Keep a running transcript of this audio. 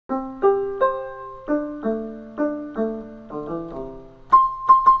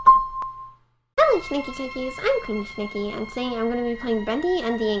Shnookie Cookies, I'm Queen Shnookie, and today I'm going to be playing Bendy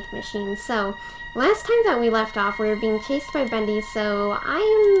and the Ink Machine. So, last time that we left off, we were being chased by Bendy, so I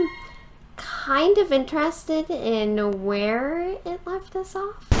am kind of interested in where it left us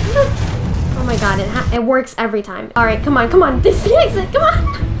off. Oh my god, it works every time. Alright, come on, this is the exit, come on!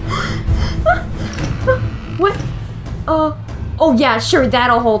 What? Oh yeah, sure,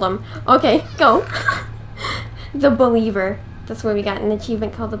 that'll hold him. Okay, go. The Believer. That's where we got an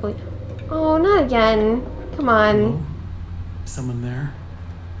achievement called the Believer. Oh, not again. Come on. Hello? Someone there?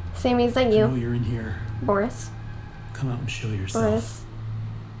 Sammy, is that you? No, you're in here. Boris. Come out and show yourself.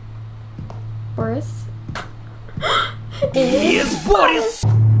 Boris. Yes, Boris!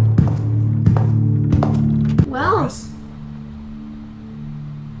 Well. Boris.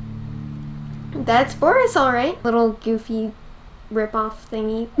 That's Boris, alright. Little goofy rip-off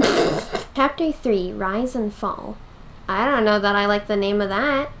thingy. Chapter 3, Rise and Fall. I don't know that I like the name of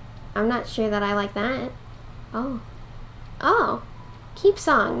that. I'm not sure that I like that. Oh. Keep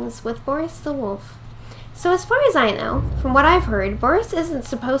Songs with Boris the Wolf. So as far as I know, from what I've heard, Boris isn't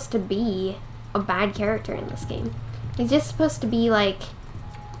supposed to be a bad character in this game. He's just supposed to be, like,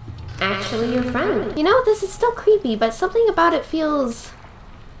 actually your friend. You know, this is still creepy, but something about it feels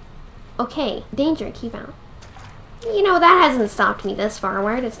okay. Danger, keep out. You know, that hasn't stopped me this far.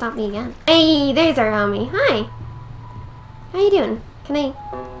 Why did it stop me again? Hey, there's our homie. Hi. How you doing? Can I...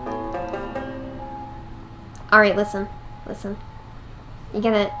 Alright, listen. You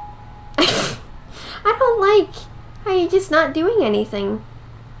gonna... I don't like how you're just not doing anything.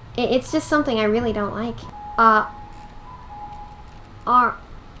 It's just something I really don't like.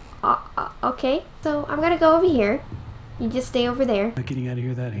 Okay. So, I'm gonna go over here. You just stay over there. Not getting out of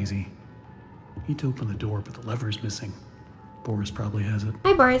here that easy. Need to open the door, but the lever's missing. Boris probably has it.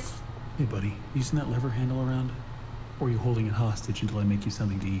 Hi, Boris. Hey, buddy. You seen that lever handle around? Or are you holding it hostage until I make you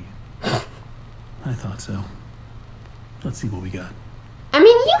something to eat? I thought so. Let's see what we got. I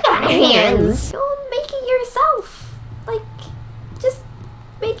mean, you got hands. Go make it yourself. Like, just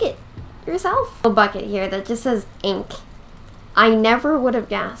make it yourself. A bucket here that just says ink. I never would have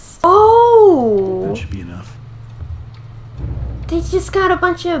guessed. Oh! That should be enough. They just got a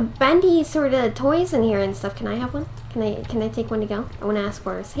bunch of Bendy sort of toys in here and stuff. Can I have one? Can I take one to go? I want to ask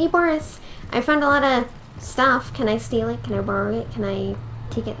Boris. Hey, Boris, I found a lot of stuff. Can I steal it? Can I borrow it? Can I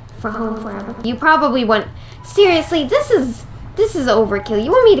take it for home forever? You probably wouldn't. Seriously, this is overkill. You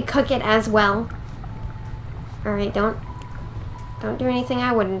want me to cook it as well? Alright, don't do anything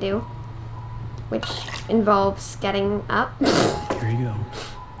I wouldn't do. Which involves getting up. Here you go.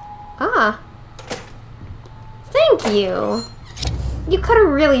 Ah. Thank you. You could have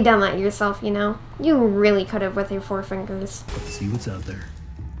really done that yourself, you know. You really could have with your 4 fingers. See what's out there.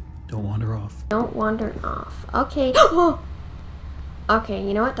 Don't wander off. Don't wander off. Okay. Okay,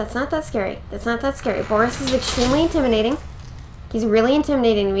 you know what? That's not that scary. That's not that scary. Boris is extremely intimidating. He's really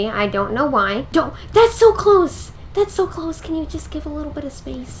intimidating to me. I don't know why. Don't. That's so close. That's so close. Can you just give a little bit of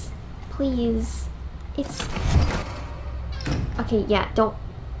space? Please. It's... Okay, yeah, don't...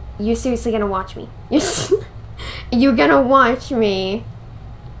 You're seriously gonna watch me. You're gonna watch me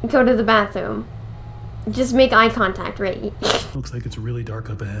go to the bathroom. Just make eye contact, right? Looks like it's really dark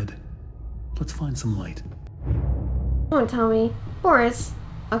up ahead. Let's find some light. Don't tell me. Boris.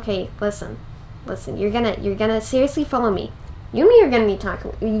 Okay, listen. You're gonna seriously follow me. You and me are gonna be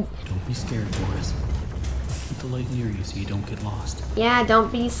talking. Don't be scared, Boris. Keep the light near you so you don't get lost. Yeah,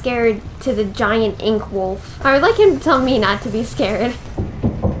 don't be scared to the giant ink wolf. I would like him to tell me not to be scared.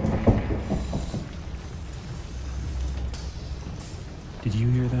 Did you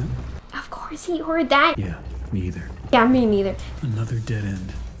hear that? Of course he heard that. Yeah, me either. Yeah, me neither. Another dead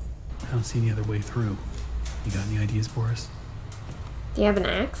end. I don't see any other way through. You got any ideas, Boris? Do you have an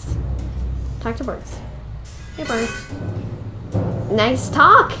axe? Talk to Boris. Hey, Boris. Nice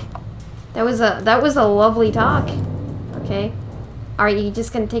talk. That was a lovely talk. Okay. Are you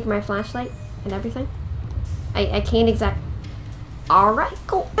just gonna take my flashlight and everything? I can't Alright,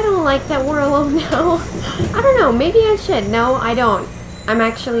 cool. I don't like that we're alone now. I don't know, maybe I should. No, I don't. I'm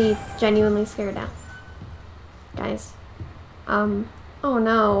actually genuinely scared now. Guys. Oh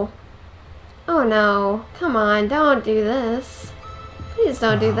no. Oh no. Come on, don't do this. Please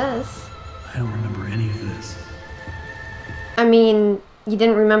don't do this. I don't remember any of this. I mean, you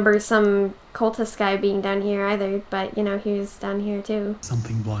didn't remember some cultist guy being down here either, but you know, he was down here too.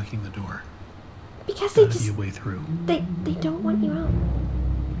 Something blocking the door. Because they Gotta just... be a way through. They don't want you out.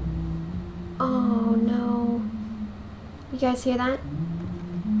 Oh no. You guys hear that?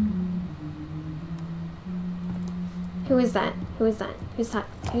 Who is that? Who is that?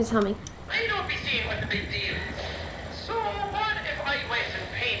 Who's humming? I don't be seeing what the big deal is. So what if I went and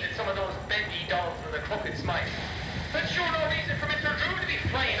painted some of those Bendy doll from the crooked smile. But sure no reason for Mr. Drew to be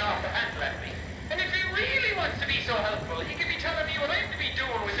flying off the handle at me. And if he really wants to be so helpful, he could be telling me what I'm to be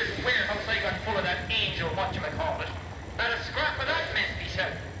doing with this warehouse I got full of that angel whatchamacallit. Not a scrap of that mess, he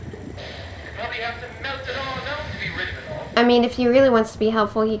said. You'd probably have to melt it all down to be rid of it all. I mean, if he really wants to be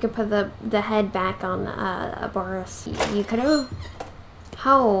helpful, he could put the head back on Boris. You could have.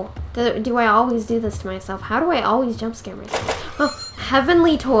 How do I always do this to myself? How do I always jump scare myself? Oh,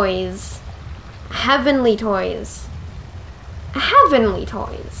 heavenly toys. Heavenly toys. Heavenly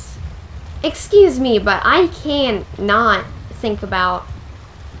toys. Excuse me, but I can't not think about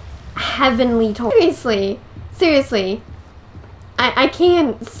heavenly toys. Seriously. Seriously. I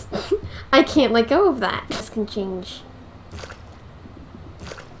can't. I can't let go of that. This can change.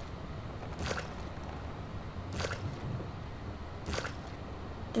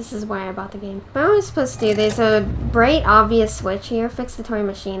 This is why I bought the game. What am I supposed to do? There's a bright, obvious switch here. Fix the toy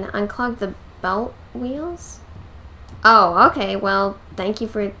machine. Unclog the belt wheels. Oh, okay. Well, thank you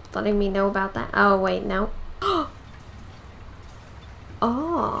for letting me know about that. Oh, wait, no. Oh.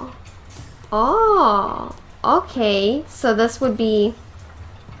 Oh. Okay. So this would be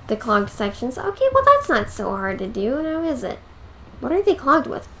the clogged sections. Okay, well, that's not so hard to do, now is it? What are they clogged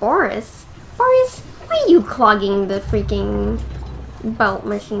with? Boris? Boris, why are you clogging the freaking belt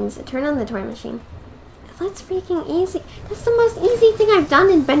machines? Turn on the toy machine. That's freaking easy. That's the most easy thing I've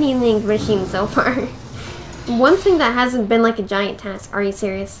done in Bendy and the Ink Machine so far. One thing that hasn't been like a giant task. Are you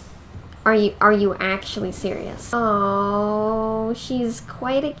serious? Are you actually serious? Oh, she's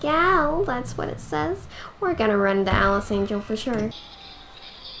quite a gal. That's what it says. We're gonna run to Alice Angel for sure.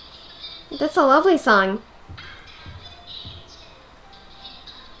 That's a lovely song.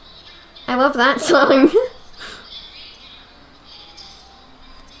 I love that song.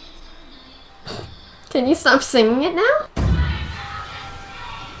 Can you stop singing it now?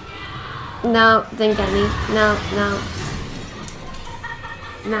 No, didn't get me. No, no.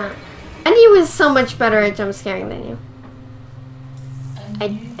 No. And he was so much better at jump scaring than you.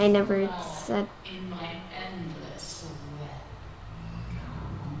 I never said.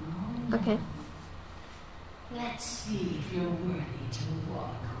 Okay. Let's see if you're worthy to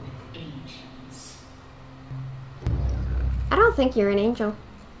walk with angels. I don't think you're an angel.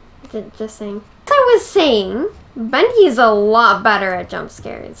 Just saying. As I was saying, Bendy is a lot better at jump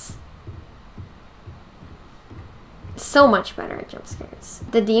scares. So much better at jump scares.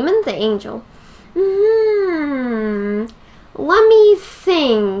 The demon, the angel. Let me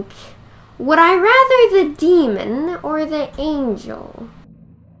think. Would I rather the demon or the angel?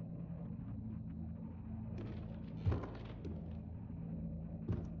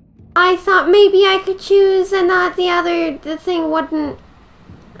 I thought maybe I could choose and not the thing wouldn't.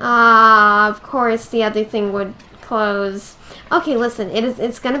 Of course the other thing would close. Okay, listen,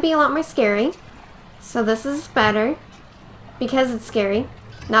 it's gonna be a lot more scary. So this is better. Because it's scary.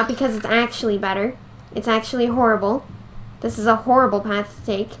 Not because it's actually better. It's actually horrible. This is a horrible path to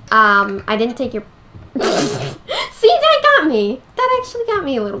take. I didn't take your... See, that got me! That actually got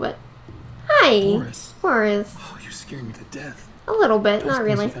me a little bit. Hi! Boris. Boris. Oh, you scared me to death. A little bit, not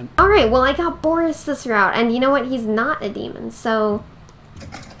really. Alright, well I got Boris this route, and you know what? He's not a demon, so...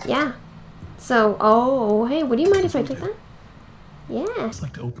 Yeah. So, oh, hey, would you mind if I took that? Yeah. I'd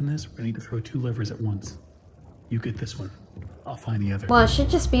like to open this, but I need to throw 2 levers at once. You get this one. I'll find the other. Well, it should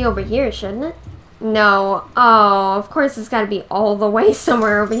just be over here, shouldn't it? No. Oh, of course it's gotta be all the way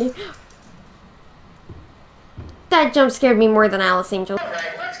somewhere over here. That jump scared me more than Alice Angel.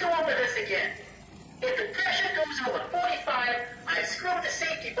 Alright, let's go over this again. If the pressure goes over 45, I screw the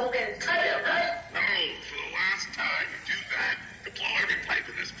safety bolt and cut it, right? No, for the last time you do that, deploy every pipe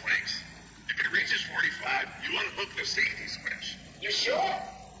in this place. If it reaches 45, you unhook the safety switch. You sure?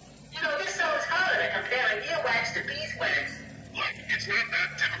 You know, this sounds harder than comparing earwax to beeswax. Look, it's not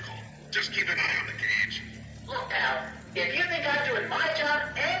that difficult. Just keep an eye on the gauge. Look, pal, if you think I'm doing my job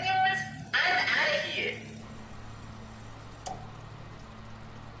and yours, I'm out of here.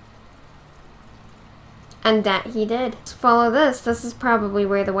 And that he did. Let's follow this. This is probably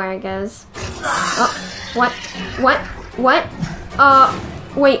where the wire goes. Oh, what? What? What?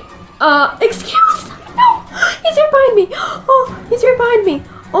 Wait. Excuse me. No! He's right behind me! Oh, he's right behind me!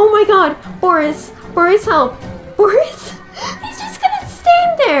 Oh my god! Boris! Boris, help! Boris? He's just gonna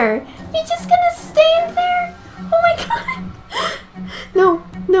stand there! He's just gonna stand there? Oh my god! No,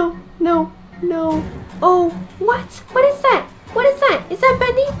 no, no, no. Oh, what? What is that? What is that? Is that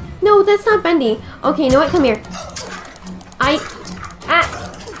Bendy? No, that's not Bendy. Okay, you know what? Come here. I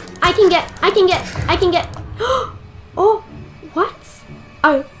can get. Oh, what?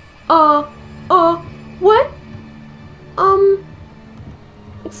 what?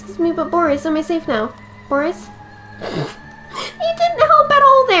 Excuse me, but Boris, am I safe now? Boris? You didn't help at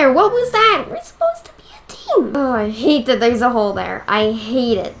all there. What was that? We're supposed to be a team. Oh, I hate that there's a hole there. I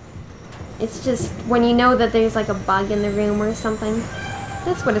hate it. It's just when you know that there's like a bug in the room or something.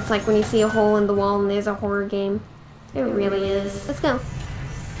 That's what it's like when you see a hole in the wall and there's a horror game. It really is. Let's go.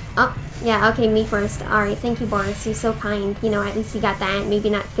 Oh, yeah, okay, me first. Alright, thank you, Boris. You're so kind. You know, at least you got that. Maybe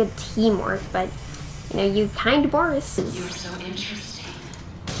not good teamwork, but, you know, you kind Boris. You're so interesting.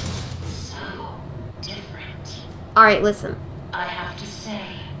 So different. Alright, listen. I have to say,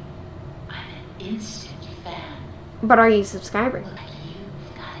 I'm an instant fan. But are you a subscriber? Look,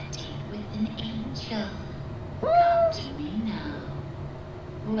 you've got a date with an angel. Come to me now.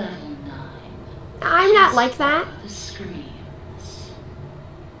 Level 9. I'm not like that. The screams.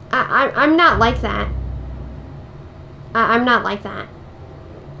 I'm not like that. I'm not like that.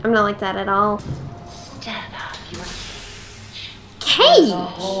 I'm not like that at all. Step out of your cage. Cage? There's a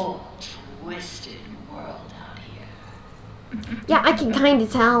whole twisted world out here. Yeah, I can kind of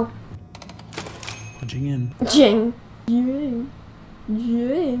tell. Punching in. Jing. Jing.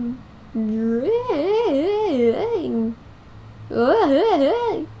 Jing. Jing.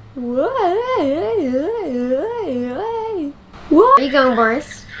 What? Where are you going,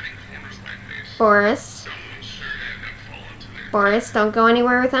 Boris? Boris? Boris, don't go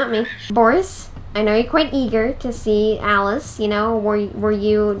anywhere without me. Boris, I know you're quite eager to see Alice, you know,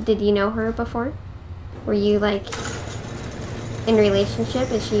 did you know her before? Were you, like, in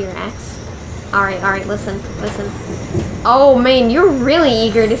relationship? Is she your ex? Alright, listen. Oh, man, you're really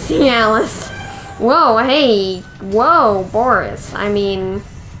eager to see Alice. Whoa, hey, whoa, Boris. I mean,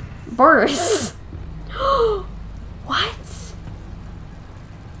 Boris. What?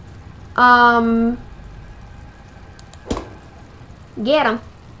 Get him.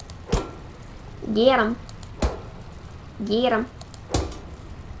 Get him. Get him.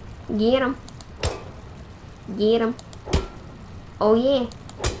 Get him. Get him. Oh yeah.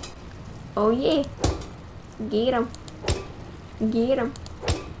 Oh yeah. Get him. Get him.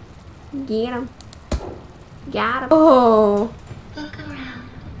 Get him. Got him. Oh. Look around.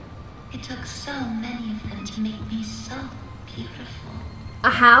 It took so many of them to make me so beautiful.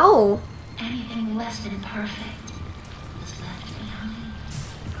 How? Anything less than perfect was left behind.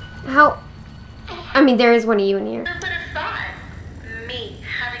 How? I mean, there is one of you in here. Who would have thought? Me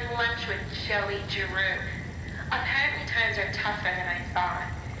having lunch with Joey Giroux. Apparently times are tougher than I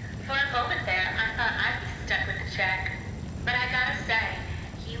thought. For a moment there, I thought I'd be stuck with the check. But I gotta say,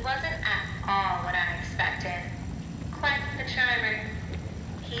 he wasn't at all what I expected. Quite the charmer.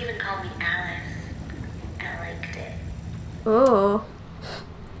 He even called me Alice. I liked it. Oh.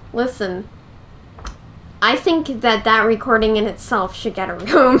 Listen. I think that recording in itself should get a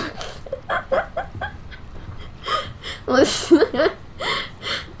room. Listen.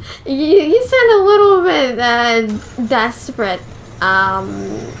 You sound a little bit desperate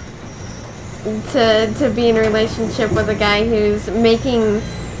to be in a relationship with a guy who's making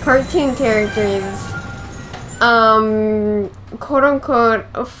cartoon characters quote unquote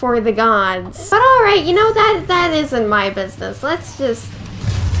for the gods. But alright, you know, that isn't my business. Let's just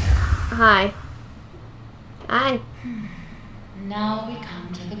Hi. Now we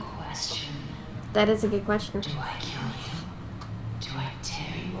come to the question. That is a good question. Do I kill you? Do I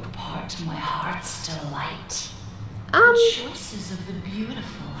tear you apart to my heart's delight? The choices of the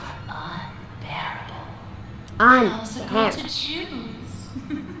beautiful are unbearable. How's it going to choose?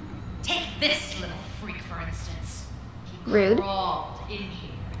 Take this little freak, for instance. He Rude. crawled in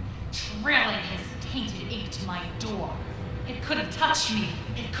here, trailing his tainted ink to my door. It could have touched me.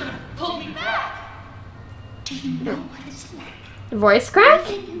 It could have pulled me back. Do you know what it's like? Voice crack?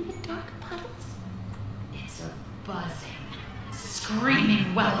 In the dark puddles? It's a buzzing,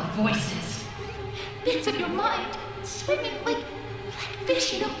 screaming well of voices. Bits of your mind swimming like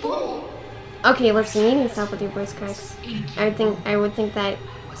fish in a bowl. Okay, listen, you need to stop with your voice cracks. I would think that,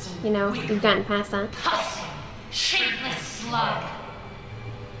 you know, you've gotten past that. Pussing, shapeless slug.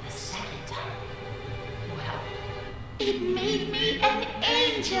 The second time, well, it made me an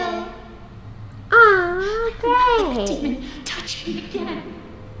angel. Ah, The great. demon touched me again.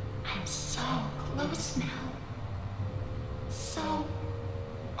 I'm so close now. So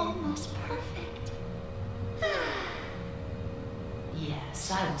almost perfect.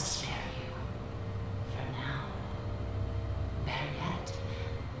 Yes, I will spare you. For now. Better yet,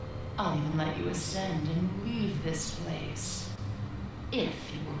 I'll even let you ascend and leave this place. If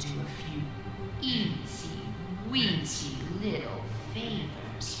you will do a few eensy-weensy little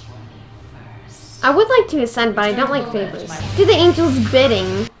favors for me first. I would like to ascend, but I don't like favors. Do the angel's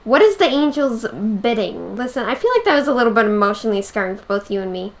bidding. What is the angel's bidding? Listen, I feel like that was a little bit emotionally scarring for both you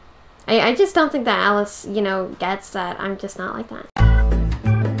and me. I just don't think that Alice, you know, gets that. I'm just not like that.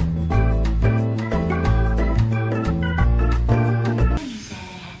 When you said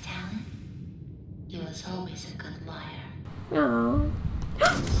I had talent, you was always a good liar. Aww.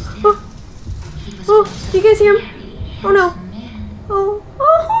 Oh, do you guys hear him? Oh no. Oh,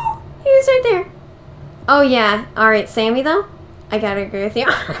 he was right there. Oh yeah. Alright, Sammy though? I gotta agree with you.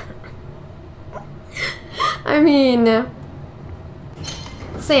 I mean...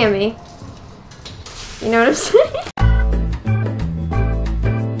 Sammy. You know what I'm saying?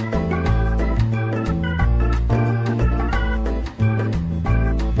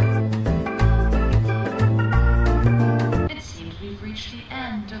 It seems we've reached the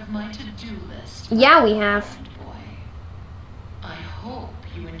end of my to-do list. Yeah, we have. Boy, I hope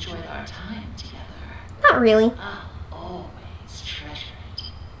you enjoyed our time together. Not really. I'll always treasure it.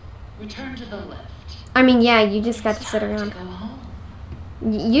 Return to the lift. I mean, yeah, you just got to sit Time around. to go home.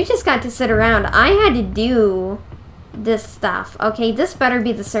 You just got to sit around. I had to do this stuff. Okay, this better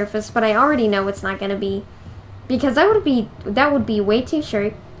be the surface, but I already know it's not gonna be, because that would be way too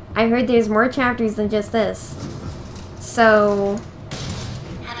short. I heard there's more chapters than just this. So,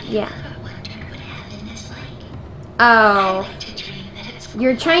 yeah. Oh,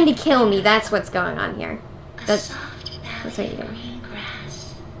 you're trying to kill me. That's what's going on here. That's what you're doing.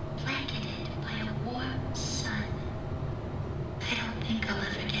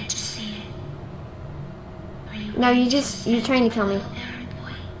 No, you're trying to kill me.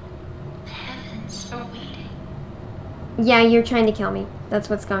 Yeah, you're trying to kill me. That's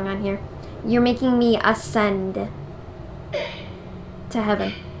what's going on here. You're making me ascend to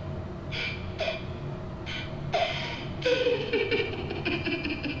heaven.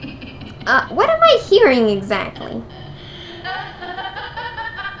 What am I hearing exactly?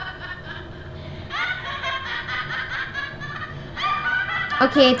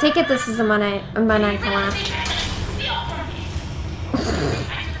 Okay, I take it this is a maniacal laugh.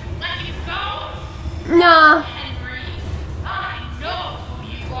 No.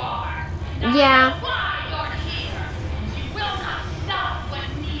 Yeah.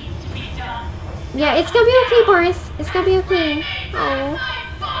 Yeah, it's gonna be okay, Boris. It's gonna be okay. Oh.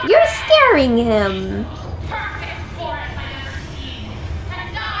 You're scaring him.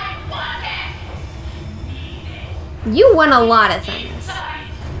 You want a lot of things.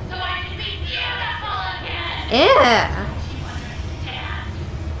 Yeah.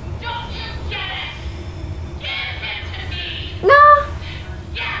 No.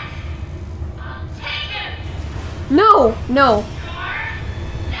 No, no.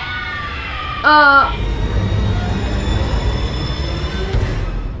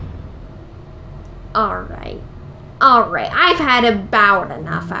 Alright. Alright. I've had about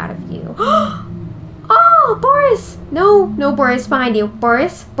enough out of you. Oh, Boris. No, no, Boris, behind you.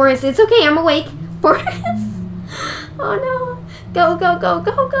 Boris, Boris, it's okay. I'm awake. Boris. Oh, no. Go, go, go,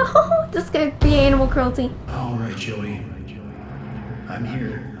 go, go. This could be animal cruelty. Alright, Joey. I'm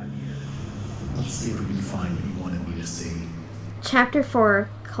here. Let's see if we can find what you wanted me to see. Chapter 4,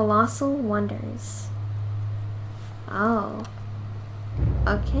 Colossal Wonders. Oh.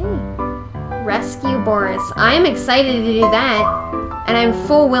 Okay. Rescue Boris. I am excited to do that. And I'm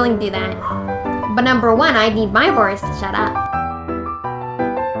full willing to do that. But number one, I need my Boris to shut up.